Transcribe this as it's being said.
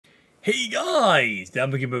Hey guys,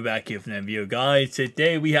 we're back here from that video, guys.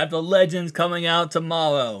 Today we have the Legends coming out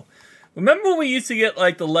tomorrow. Remember when we used to get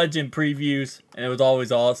like the Legend previews and it was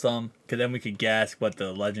always awesome? Because then we could guess what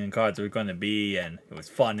the Legend cards were going to be and it was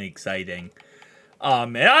fun and exciting.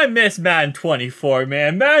 Man, I miss Madden 24,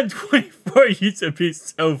 man. Madden 24 used to be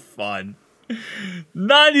so fun.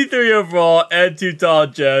 93 overall, and 2 tall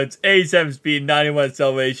Jones, 87 speed, 91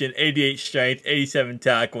 acceleration, 88 strength, 87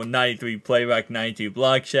 tackle, 93 playback, 92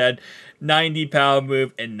 block shed, 90 power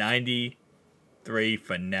move, and 93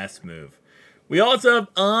 finesse move. We also have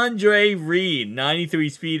Andre Reed, 93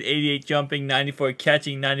 speed, 88 jumping, 94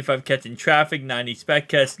 catching, 95 catching traffic, 90 spec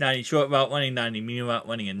catch, 90 short route running, 90 medium route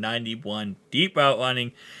running, and 91 deep route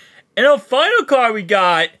running. And our final card we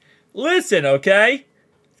got, listen, okay?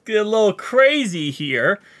 Get a little crazy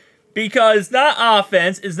here because it's not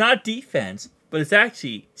offense, it's not defense, but it's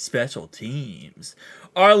actually special teams.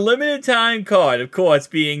 Our limited time card, of course,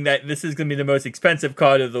 being that this is going to be the most expensive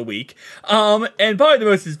card of the week, and probably the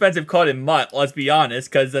most expensive card in MUT, let's be honest,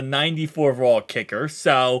 because the 94 overall kicker.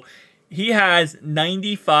 So he has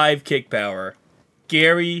 95 kick power.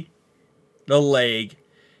 Gary the Leg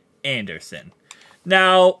Anderson.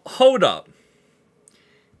 Now, hold up.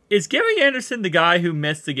 Is Gary Anderson the guy who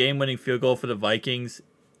missed the game-winning field goal for the Vikings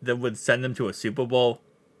that would send them to a Super Bowl?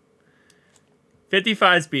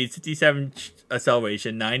 55 speed, 67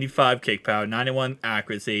 acceleration, 95 kick power, 91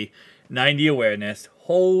 accuracy, 90 awareness.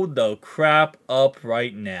 Hold the crap up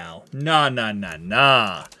right now.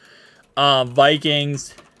 Nah.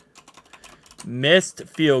 Vikings missed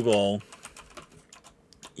field goal.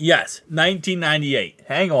 Yes, 1998.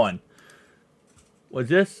 Hang on. Was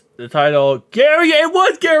this the title? It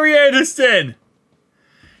was Gary Anderson!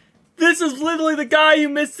 This is literally the guy who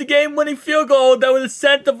missed the game-winning field goal that would have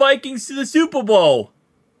sent the Vikings to the Super Bowl.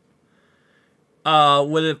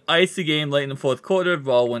 Would have iced the game late in the fourth quarter.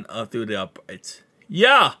 Ball went up through the uprights.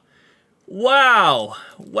 Yeah! Wow.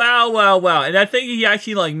 And I think he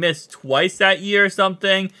actually like missed twice that year or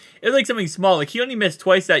something. It was like something small. Like he only missed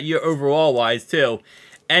twice that year overall-wise too.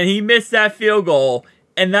 And he missed that field goal.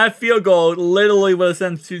 And that field goal literally would have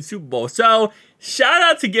sent him to the Super Bowl. So, shout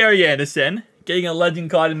out to Gary Anderson, getting a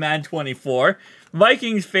legend card in Madden 24.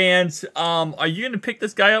 Vikings fans, are you going to pick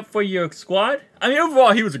this guy up for your squad? I mean,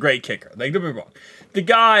 overall, he was a great kicker. Like, don't get me wrong. The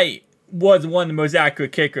guy was one of the most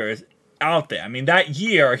accurate kickers out there. I mean, that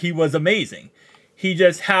year, he was amazing. He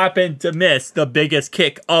just happened to miss the biggest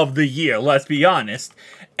kick of the year, let's be honest.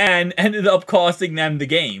 And ended up costing them the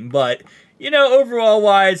game. But, you know,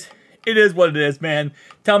 overall-wise, it is what it is, man.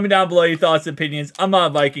 Tell me down below your thoughts and opinions. I'm not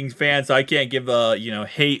a Vikings fan, so I can't give a,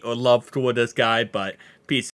 hate or love toward this guy. But,